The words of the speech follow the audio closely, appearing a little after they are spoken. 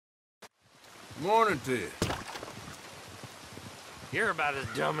Morning to you. You're about as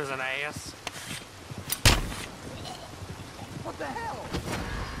dumb as an ass. What the hell?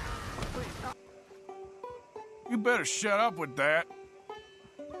 You better shut up with that.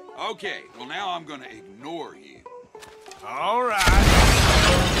 Okay, well now I'm gonna ignore you. All right.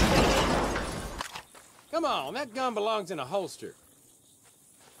 Come on, that gun belongs in a holster.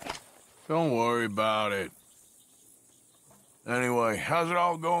 Don't worry about it. Anyway, how's it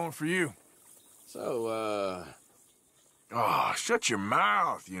all going for you? So, Oh, shut your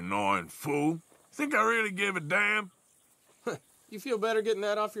mouth, you annoying fool. Think I really give a damn? you feel better getting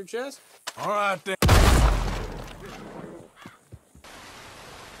that off your chest? All right, then.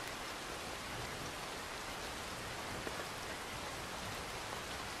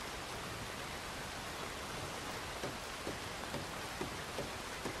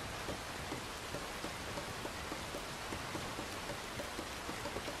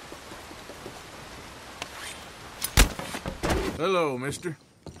 Hello, mister.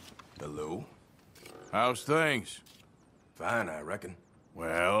 Hello? How's things? Fine, I reckon.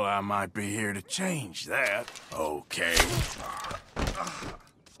 Well, I might be here to change that. Okay.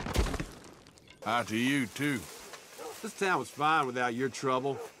 Hi to you, too. This town was fine without your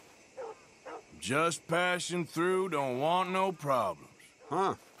trouble. Just passing through, don't want no problems.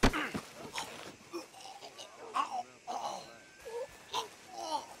 Huh?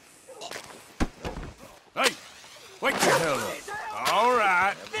 Hey, wake the hell up. All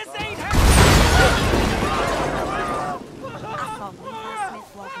right. This ain't I saw Levi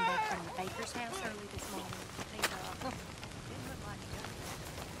Smith walking back from the baker's house early this morning. Didn't look like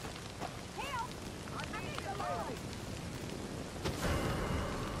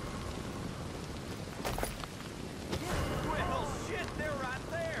Well, shit, they're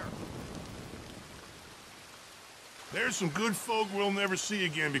right there. There's some good folk we'll never see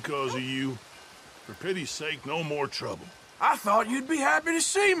again because of you. For pity's sake, no more trouble. I thought you'd be happy to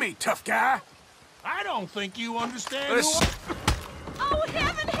see me, tough guy. I don't think you understand Listen. Oh,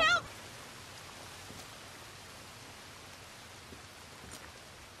 heaven help!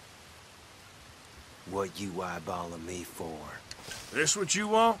 What you eyeballing me for? This what you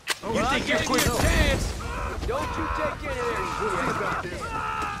want? Oh, you think you're quick? Chance. Don't you take any of this.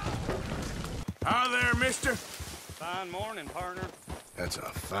 Hi there, mister. Fine morning, partner. That's a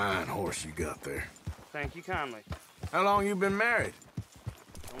fine horse you got there. Thank you kindly. How long you been married?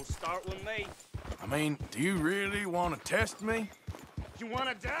 Don't start with me. I mean, do you really want to test me? You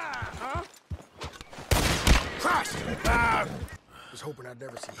wanna die, huh? Christ! Was hoping I'd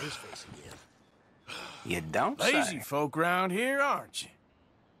never see his face again. You don't Lazy say. folk around here, aren't you?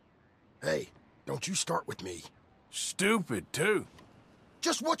 Hey, don't you start with me. Stupid, too.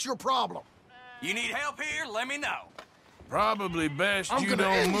 Just what's your problem? You need help here? Let me know. Probably best I'm you gonna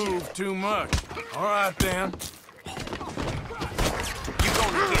don't end you. move too much. All right, then. You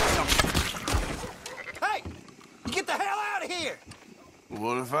gonna get something. Hey! You get the hell out of here!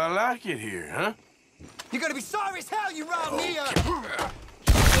 What if I like it here, huh? You're gonna be sorry as hell you robbed me of...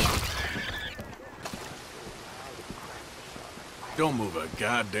 Don't move a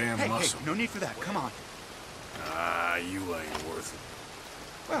goddamn Hey, muscle. no need for that. Come on. Ah, you ain't worth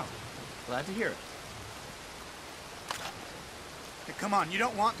it. Well, glad to hear it. Hey, come on, you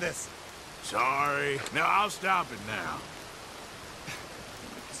don't want this. Sorry. No, I'll stop it now.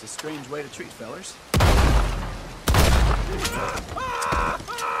 It's a strange way to treat fellers.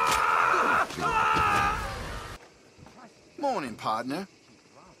 Morning, partner.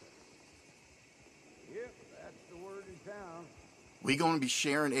 Yep, that's the word in town. We gonna be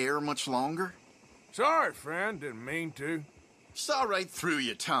sharing air much longer? Sorry, friend. Didn't mean to. Saw right through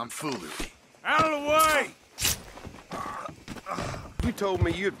your tomfoolery. Out of the way! You told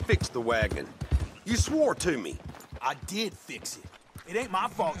me you'd fix the wagon. You swore to me. I did fix it. It ain't my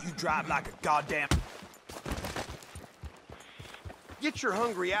fault you drive like a goddamn... Get your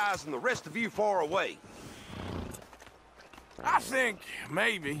hungry eyes and the rest of you far away. I think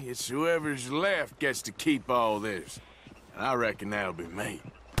maybe it's whoever's left gets to keep all this. And I reckon that'll be me.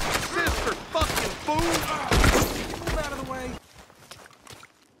 Sister fucking fool! Move out of the way.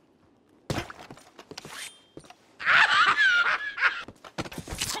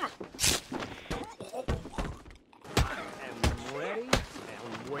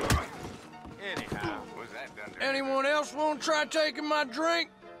 Anyone else want to try taking my drink?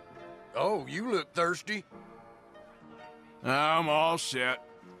 Oh, you look thirsty. I'm all set.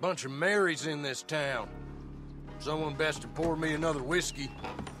 Bunch of Marys in this town. Someone best to pour me another whiskey.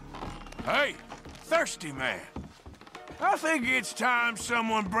 Hey, thirsty man. I think it's time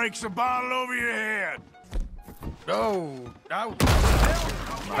someone breaks a bottle over your head. Oh,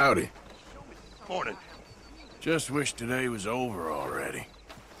 howdy. Morning. Just wish today was over already.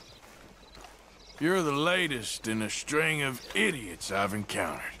 You're the latest in a string of idiots I've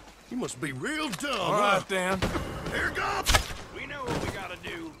encountered. You must be real dumb, All right, then. Here goes! We know what we gotta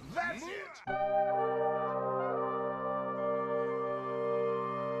do. That's it!